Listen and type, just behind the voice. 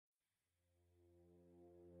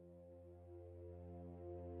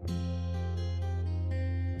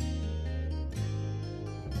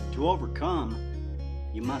To overcome,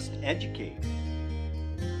 you must educate.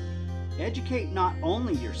 Educate not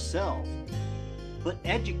only yourself, but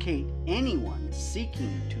educate anyone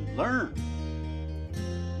seeking to learn.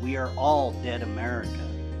 We are all dead America.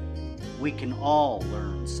 We can all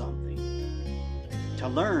learn something. To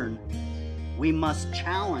learn, we must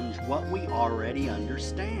challenge what we already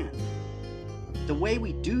understand. The way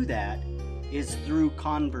we do that is through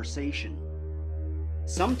conversation.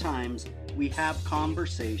 Sometimes we have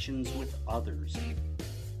conversations with others.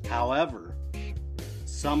 However,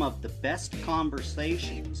 some of the best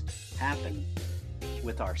conversations happen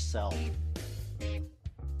with ourselves.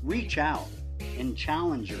 Reach out and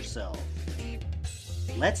challenge yourself.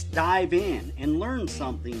 Let's dive in and learn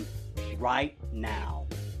something right now.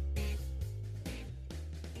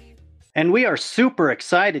 And we are super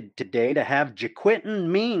excited today to have Jaquinton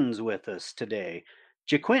Means with us today.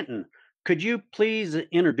 Jaquinton, could you please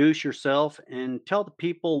introduce yourself and tell the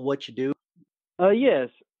people what you do? Yes.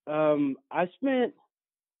 I spent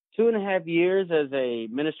 2.5 years as a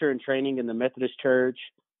minister in training in the Methodist Church,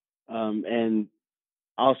 and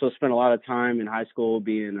I also spent a lot of time in high school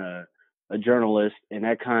being a journalist, and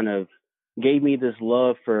that kind of gave me this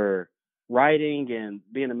love for writing, and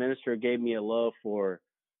being a minister gave me a love for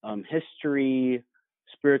history,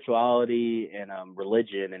 spirituality, and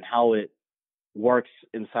religion, and how it works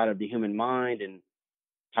inside of the human mind, and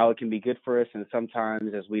how it can be good for us, and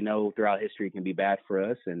sometimes, as we know, throughout history, it can be bad for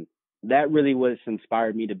us. And that really was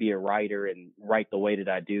inspired me to be a writer and write the way that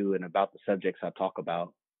I do and about the subjects I talk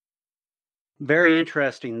about. Very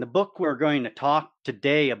interesting. The book we're going to talk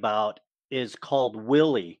today about is called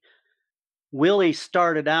Willie. Willie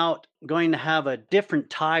started out going to have a different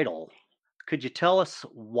title. Could you tell us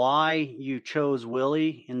why you chose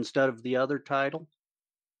Willie instead of the other title?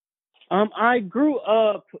 I grew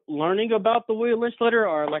up learning about the Willie Lynch letter,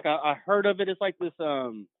 or like I heard of it. It's like this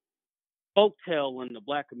folk tale in the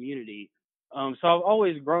Black community. So I've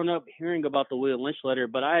always grown up hearing about the Willie Lynch letter,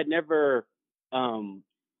 but I had never um,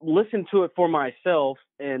 listened to it for myself.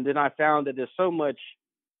 And then I found that there's so much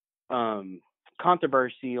um,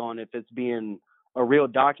 controversy on if it's being a real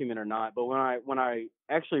document or not. But when I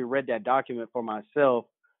actually read that document for myself,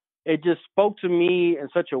 it just spoke to me in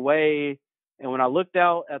such a way. And when I looked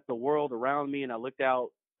out at the world around me and I looked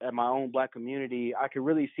out at my own Black community, I could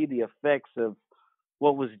really see the effects of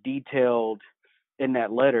what was detailed in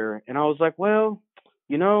that letter. And I was like, well,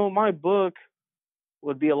 my book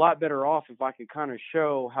would be a lot better off if I could kind of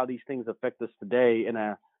show how these things affect us today in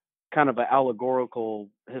a kind of an allegorical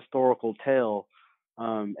historical tale.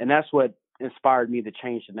 And that's what inspired me to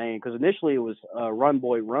change the name, because initially it was Run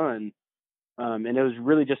Boy Run. And it was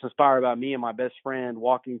really just inspired by me and my best friend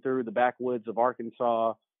walking through the backwoods of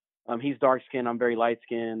Arkansas. He's dark skinned, I'm very light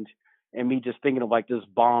skinned, and me just thinking of like this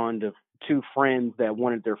bond of two friends that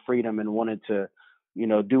wanted their freedom and wanted to,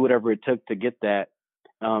 do whatever it took to get that.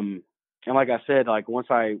 And like I said, like once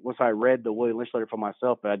I read the Willie Lynch letter for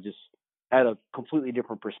myself, I just had a completely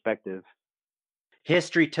different perspective.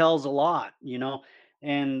 History tells a lot,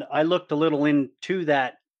 and I looked a little into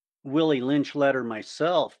that Willie Lynch letter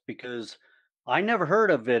myself because I never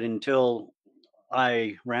heard of it until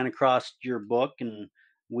I ran across your book and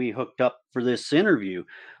we hooked up for this interview.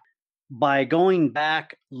 By going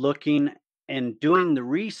back, looking, and doing the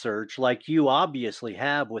research like you obviously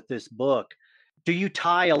have with this book, do you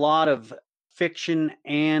tie a lot of fiction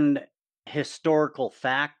and historical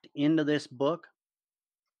fact into this book?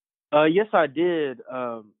 Yes, I did.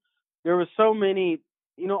 There were so many,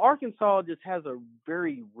 Arkansas just has a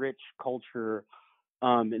very rich culture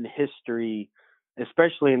in history,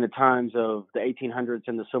 especially in the times of the 1800s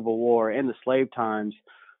and the Civil War and the slave times.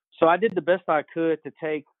 So I did the best I could to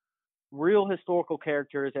take real historical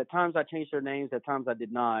characters. At times I changed their names, at times I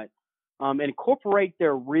did not, incorporate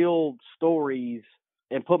their real stories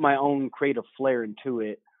and put my own creative flair into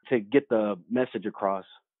it to get the message across.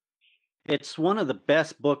 It's one of the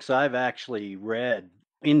best books I've actually read.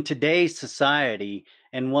 In today's society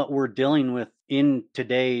and what we're dealing with in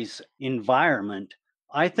today's environment,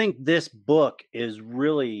 I think this book is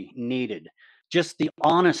really needed. Just the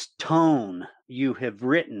honest tone you have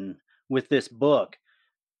written with this book,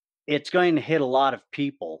 it's going to hit a lot of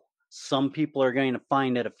people. Some people are going to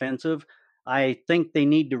find it offensive. I think they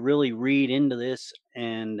need to really read into this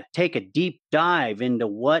and take a deep dive into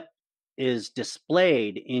what is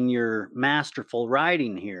displayed in your masterful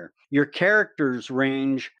writing here. Your characters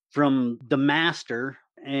range from the master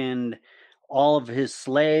and all of his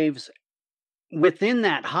slaves. Within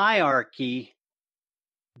that hierarchy,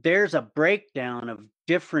 there's a breakdown of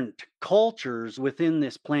different cultures within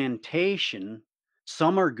this plantation.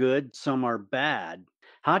 Some are good, some are bad.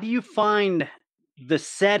 How do you find the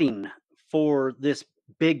setting for this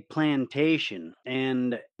big plantation,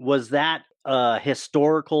 and was that a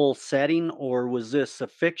historical setting or was this a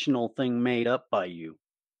fictional thing made up by you?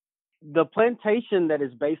 The plantation that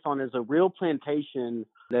is based on is a real plantation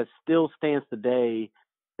that still stands today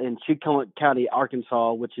in Chicot County,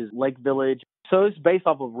 Arkansas, which is Lake Village. So it's based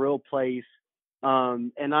off of a real place.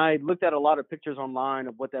 And I looked at a lot of pictures online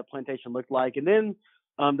of what that plantation looked like. And then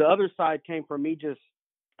the other side came from me just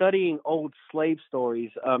studying old slave stories.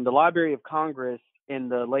 The Library of Congress in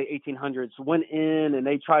the late 1800s went in and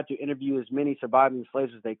they tried to interview as many surviving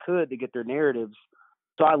slaves as they could to get their narratives.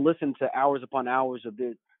 So I listened to hours upon hours of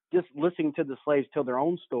this, just listening to the slaves tell their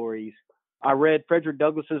own stories. I read Frederick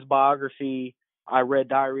Douglass's biography. I read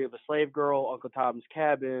Diary of a Slave Girl, Uncle Tom's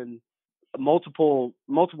Cabin, multiple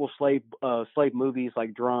slave movies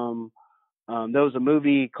like Drum. There was a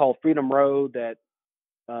movie called Freedom Road that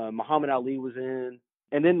Muhammad Ali was in.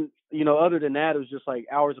 And then, other than that, it was just like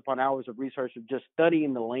hours upon hours of research of just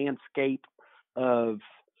studying the landscape of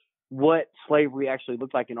what slavery actually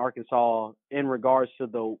looked like in Arkansas in regards to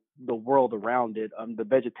the world around it, the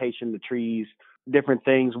vegetation, the trees, different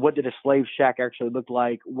things. What did a slave shack actually look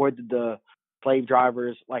like? Where did the slave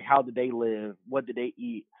drivers, like, how did they live? What did they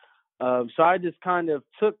eat? So I just kind of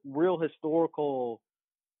took the real historical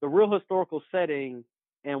setting,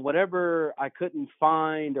 and whatever I couldn't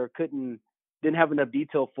find or didn't have enough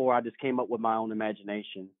detail for, I just came up with my own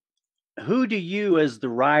imagination. Who do you, as the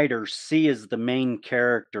writer, see as the main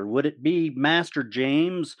character? Would it be Master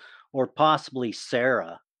James or possibly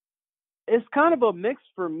Sarah? It's kind of a mix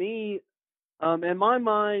for me. In my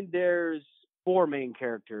mind, there's four main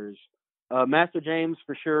characters. Master James,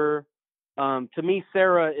 for sure. To me,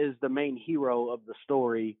 Sarah is the main hero of the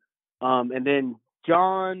story. And then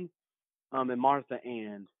John, and Martha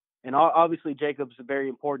Ann. And obviously, Jacob's very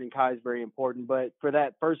important, Kai's very important. But for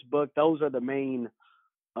that first book, those are the main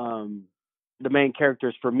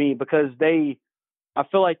characters for me because I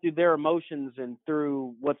feel like through their emotions and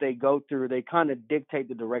through what they go through, they kind of dictate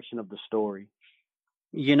the direction of the story.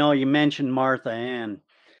 You mentioned Martha Ann.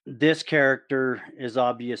 This character is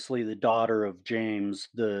obviously the daughter of James,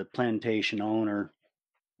 the plantation owner.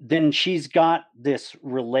 Then she's got this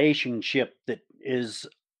relationship that is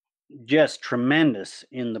just tremendous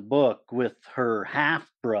in the book with her half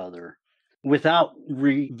brother. Without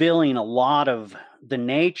revealing a lot of the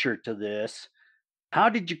nature to this, how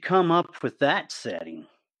did you come up with that setting?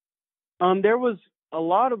 There was a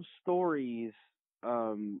lot of stories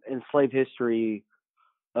in slave history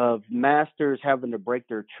of masters having to break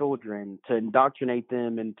their children to indoctrinate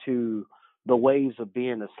them into the ways of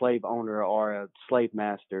being a slave owner or a slave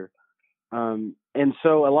master. And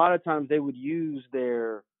so a lot of times they would use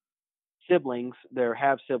their siblings, their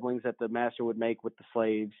half siblings that the master would make with the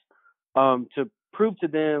slaves, to prove to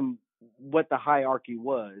them what the hierarchy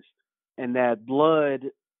was, and that blood,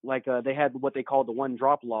 like they had what they called the one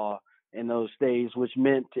drop law in those days, which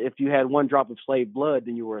meant if you had one drop of slave blood,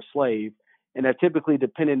 then you were a slave, and that typically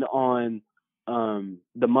depended on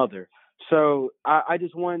the mother. So I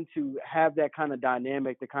just wanted to have that kind of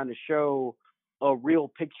dynamic to kind of show a real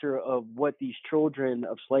picture of what these children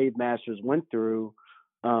of slave masters went through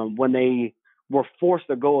when they were forced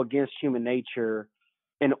to go against human nature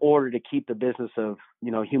in order to keep the business of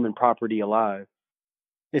human property alive.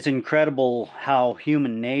 It's incredible how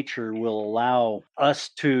human nature will allow us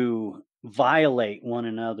to violate one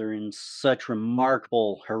another in such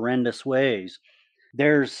remarkable, horrendous ways.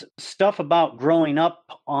 There's stuff about growing up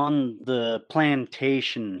on the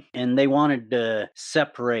plantation, and they wanted to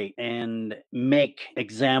separate and make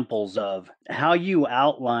examples of how you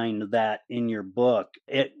outlined that in your book.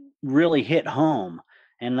 It really hit home.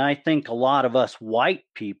 And I think a lot of us white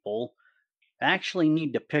people actually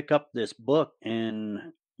need to pick up this book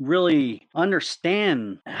and really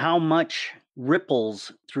understand how much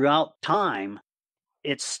ripples throughout time.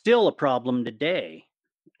 It's still a problem today,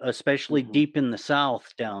 especially Hmm. deep in the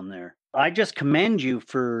South down there. I just commend you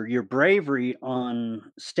for your bravery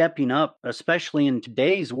on stepping up, especially in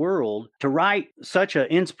today's world, to write such an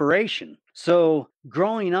inspiration. So,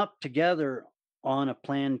 growing up together on a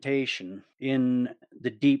plantation in the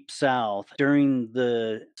deep South during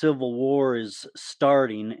the Civil War is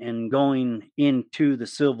starting and going into the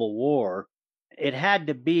Civil War, it had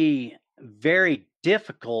to be very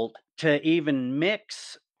difficult to even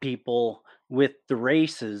mix people with the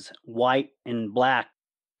races white and black.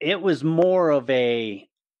 It was more of a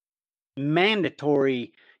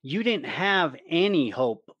mandatory, you didn't have any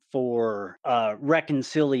hope for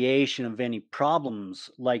reconciliation of any problems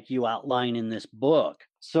like you outline in this book.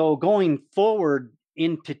 So, going forward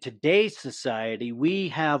into today's society, we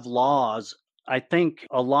have laws I think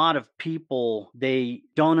a lot of people, they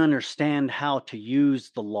don't understand how to use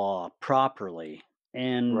the law properly.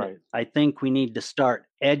 And Right. I think we need to start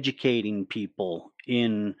educating people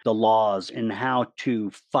in the laws and how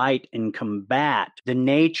to fight and combat the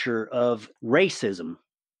nature of racism.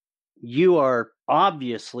 You are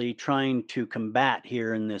obviously trying to combat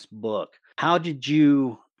here in this book. How did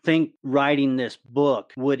you think writing this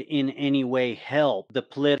book would in any way help the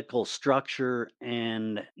political structure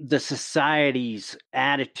and the society's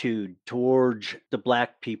attitude towards the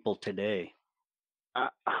Black people today? I,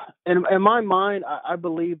 in my mind, I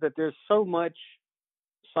believe that there's so much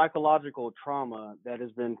psychological trauma that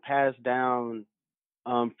has been passed down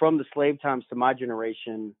from the slave times to my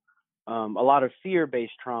generation. A lot of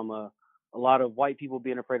fear-based trauma, a lot of white people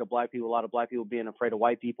being afraid of black people, a lot of black people being afraid of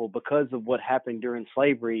white people because of what happened during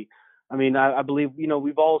slavery. I mean, I believe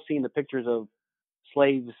we've all seen the pictures of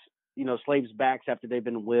slaves, slaves' backs after they've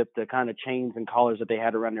been whipped, the kind of chains and collars that they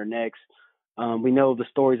had around their necks. We know the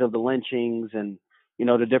stories of the lynchings and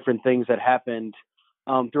the different things that happened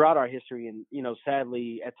throughout our history, and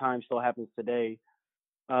sadly at times still happens today.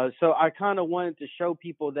 So I kind of wanted to show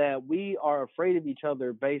people that we are afraid of each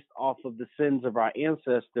other based off of the sins of our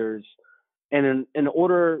ancestors, and in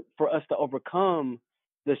order for us to overcome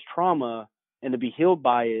this trauma and to be healed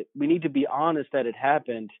by it, we need to be honest that it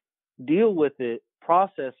happened, deal with it,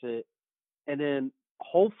 process it, and then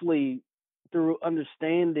hopefully through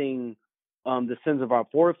understanding the sins of our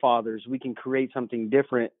forefathers, we can create something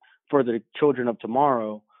different for the children of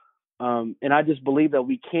tomorrow. And I just believe that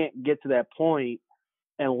we can't get to that point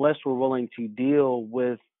unless we're willing to deal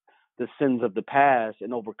with the sins of the past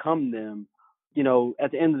and overcome them.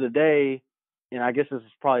 At the end of the day, and I guess this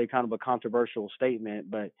is probably kind of a controversial statement,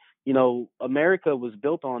 but America was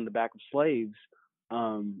built on the back of slaves,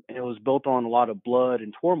 and it was built on a lot of blood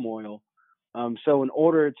and turmoil. So in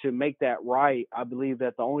order to make that right, I believe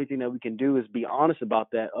that the only thing that we can do is be honest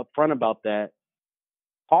about that, upfront about that,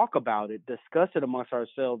 talk about it, discuss it amongst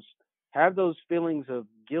ourselves, have those feelings of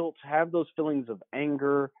guilt, have those feelings of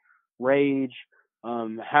anger, rage,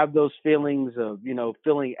 have those feelings of,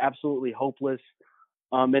 feeling absolutely hopeless.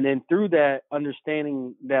 And then through that,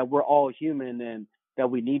 understanding that we're all human and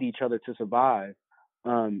that we need each other to survive.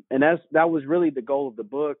 And that was really the goal of the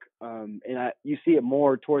book. And you see it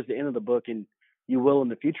more towards the end of the book, and you will in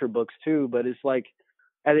the future books too. But it's like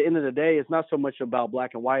at the end of the day, it's not so much about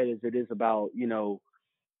black and white as it is about,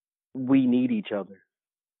 we need each other.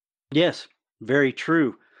 Yes, very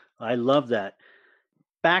true. I love that.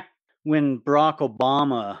 Back when Barack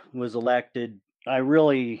Obama was elected, I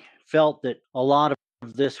really felt that a lot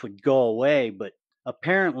of this would go away, but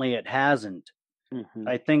apparently it hasn't. Hmm.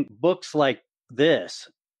 I think books like this,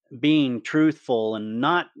 being truthful and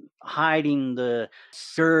not hiding the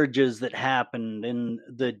surges that happened and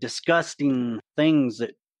the disgusting things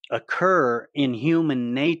that occur in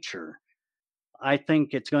human nature, I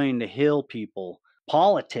think it's going to heal people.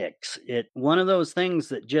 Politics, it one of those things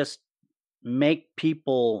that just make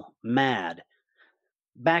people mad.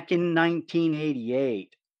 Back in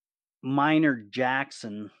 1988, Maynard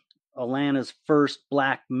Jackson, Atlanta's first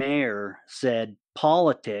black mayor, said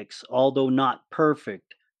politics, although not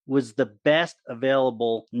perfect, was the best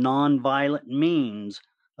available nonviolent means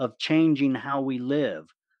of changing how we live.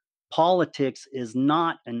 Politics is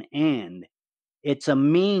not an end, it's a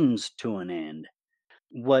means to an end.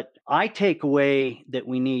 What I take away that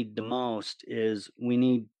we need the most is we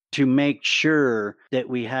need to make sure that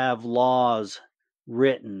we have laws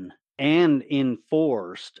written and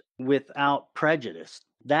enforced without prejudice.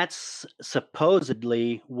 That's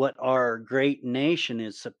supposedly what our great nation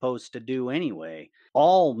is supposed to do anyway.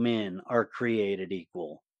 All men are created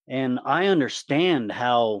equal. And I understand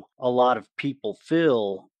how a lot of people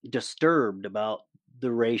feel disturbed about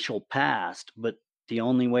the racial past, but the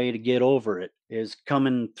only way to get over it is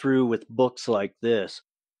coming through with books like this.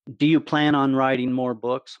 Do you plan on writing more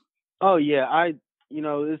books? Oh yeah,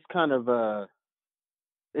 it's kind of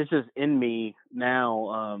it's just in me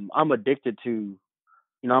now. I'm addicted to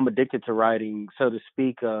writing, so to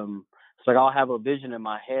speak. It's like I'll have a vision in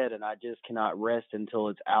my head and I just cannot rest until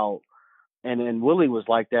it's out. And Willie was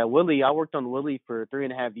like that. I worked on Willie for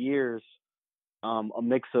 3.5 years. A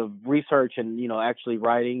mix of research and actually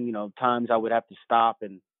writing. Times I would have to stop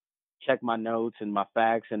and check my notes and my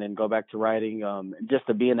facts and then go back to writing, just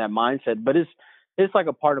to be in that mindset. But it's like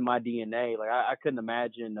a part of my DNA. Like I couldn't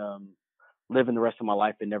imagine living the rest of my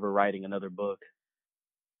life and never writing another book.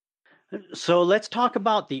 So let's talk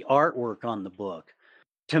about the artwork on the book.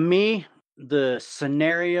 To me, the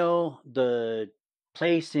scenario, the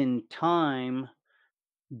place in time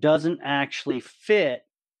doesn't actually fit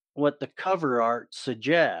what the cover art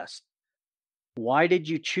suggests. Why did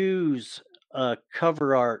you choose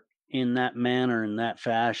cover art in that manner, in that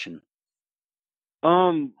fashion?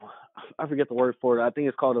 Um, I forget the word for it. I think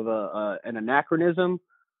it's called an anachronism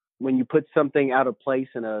when you put something out of place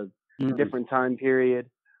in a Mm, different time period.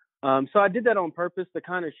 So I did that on purpose to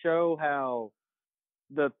kind of show how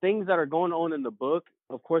the things that are going on in the book,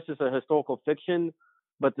 of course, it's a historical fiction,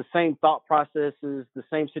 but the same thought processes, the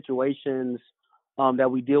same situations that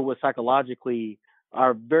we deal with psychologically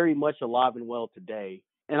are very much alive and well today.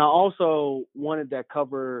 And I also wanted that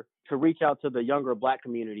cover to reach out to the younger Black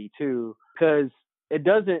community too, because it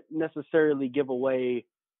doesn't necessarily give away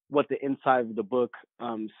what the inside of the book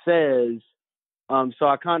says. So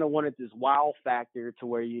I kind of wanted this wow factor to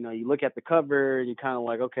where, you look at the cover and you're kind of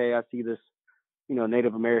like, okay, I see this,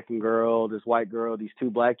 Native American girl, this white girl, these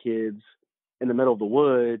two Black kids in the middle of the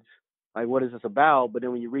woods. Like, what is this about? But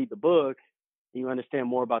then when you read the book, you understand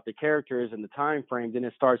more about the characters and the time frames, and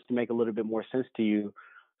it starts to make a little bit more sense to you.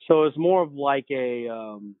 So it's more of like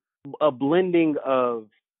a blending of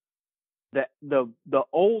the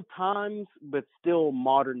old times, but still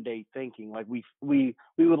modern day thinking. Like we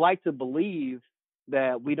would like to believe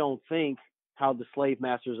that we don't think how the slave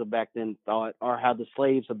masters of back then thought, or how the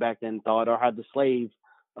slaves of back then thought, or how the slave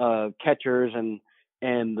catchers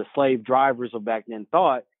and the slave drivers of back then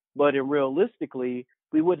thought. But realistically,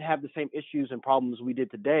 we wouldn't have the same issues and problems we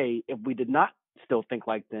did today if we did not still think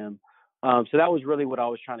like them. So that was really what I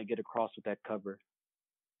was trying to get across with that cover.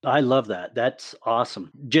 I love that. That's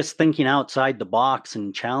awesome. Just thinking outside the box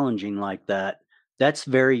and challenging like that, that's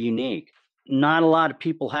very unique. Not a lot of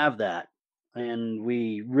people have that, and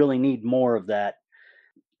we really need more of that.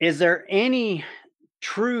 Is there any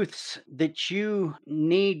truths that you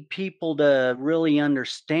need people to really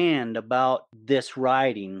understand about this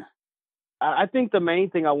writing? I think the main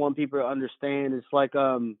thing I want people to understand is like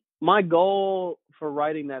my goal for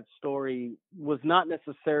writing that story was not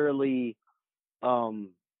necessarily um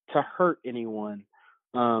to hurt anyone.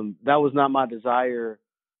 That was not my desire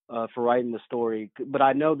for writing the story, but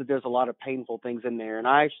I know that there's a lot of painful things in there, and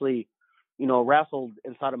I actually, wrestled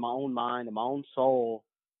inside of my own mind and my own soul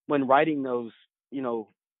when writing those, you know,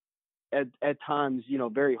 at times,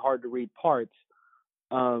 very hard to read parts.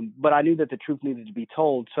 But I knew that the truth needed to be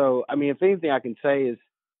told. So, I mean, if anything I can say is,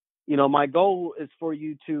 my goal is for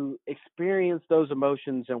you to experience those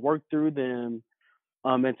emotions and work through them,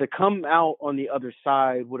 and to come out on the other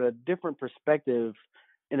side with a different perspective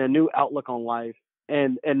and a new outlook on life,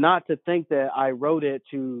 and not to think that I wrote it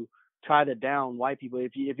to try to down white people.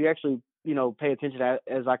 If you actually, pay attention,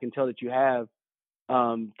 as I can tell that you have,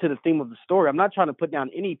 to the theme of the story. I'm not trying to put down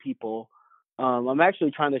any people. I'm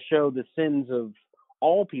actually trying to show the sins of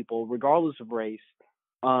all people, regardless of race.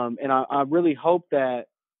 And I really hope that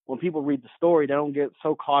when people read the story, they don't get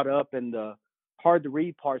so caught up in the hard to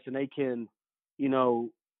read parts, and they can, you know,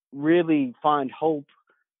 really find hope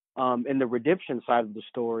in the redemption side of the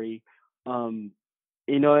story. Um,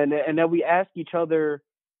 and that we ask each other.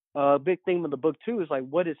 A big theme of the book too is like,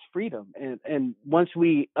 what is freedom? And once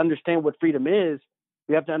we understand what freedom is,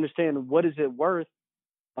 we have to understand what is it worth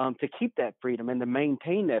to keep that freedom and to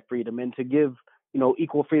maintain that freedom and to give,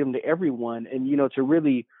 equal freedom to everyone, and to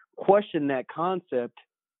really question that concept,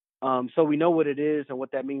 so we know what it is and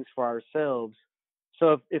what that means for ourselves.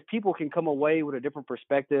 So if people can come away with a different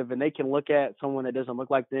perspective and they can look at someone that doesn't look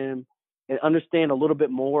like them and understand a little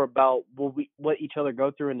bit more about what each other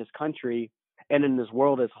go through in this country and in this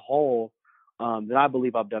world as a whole, then I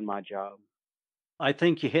believe I've done my job. I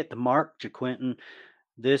think you hit the mark, JaQuinton.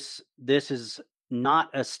 This is not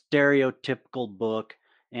a stereotypical book,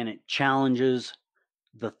 and it challenges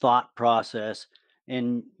the thought process.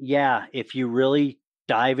 And yeah, if you really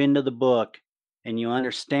dive into the book and you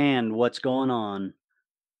understand what's going on,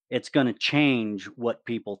 it's going to change what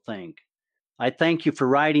people think. I thank you for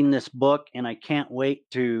writing this book, and I can't wait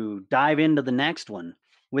to dive into the next one.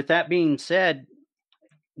 With that being said,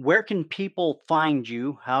 where can people find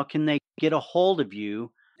you? How can they get a hold of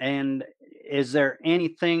you? And is there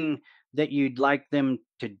anything that you'd like them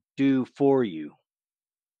to do for you?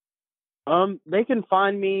 They can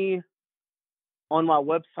find me on my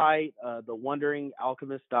website,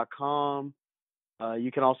 thewanderingalchemist.com.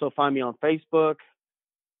 You can also find me on Facebook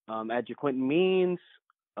at JaQuinton Means.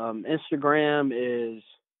 Instagram is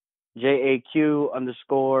JAQ_MEANS,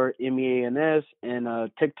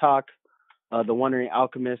 and TikTok, The Wandering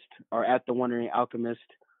Alchemist, or at The Wandering Alchemist.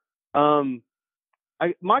 Um,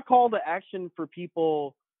 my call to action for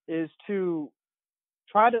people is to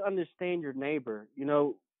try to understand your neighbor.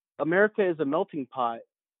 America is a melting pot.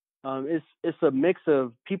 It's a mix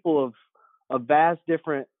of people of a vast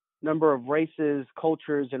different number of races,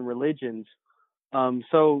 cultures, and religions.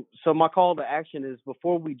 So my call to action is,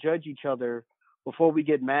 before we judge each other, before we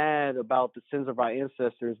get mad about the sins of our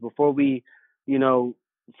ancestors, before we, you know,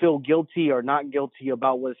 feel guilty or not guilty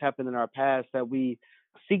about what has happened in our past, that we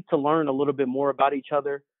seek to learn a little bit more about each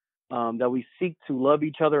other, that we seek to love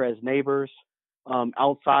each other as neighbors,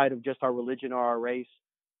 outside of just our religion or our race,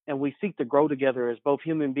 and we seek to grow together as both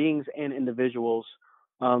human beings and individuals,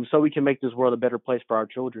 so we can make this world a better place for our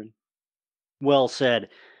children. Well said.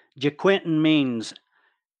 JaQuinton Means,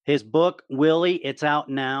 his book, Willie, it's out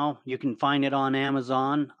now. You can find it on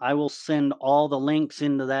Amazon. I will send all the links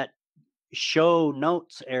into that show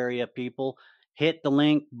notes area, people. Hit the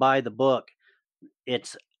link, buy the book.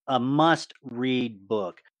 It's a must-read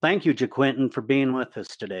book. Thank you, JaQuinton, for being with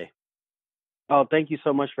us today. Oh, thank you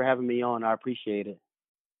so much for having me on. I appreciate it.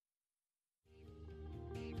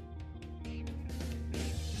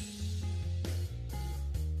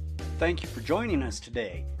 Thank you for joining us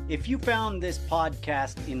today. If you found this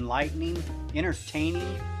podcast enlightening,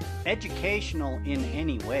 entertaining, educational in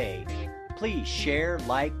any way, please share,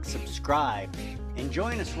 like, subscribe, and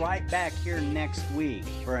join us right back here next week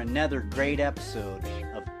for another great episode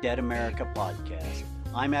of Dead America Podcast.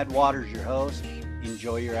 I'm Ed Waters, your host.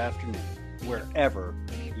 Enjoy your afternoon, wherever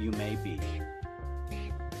you may be.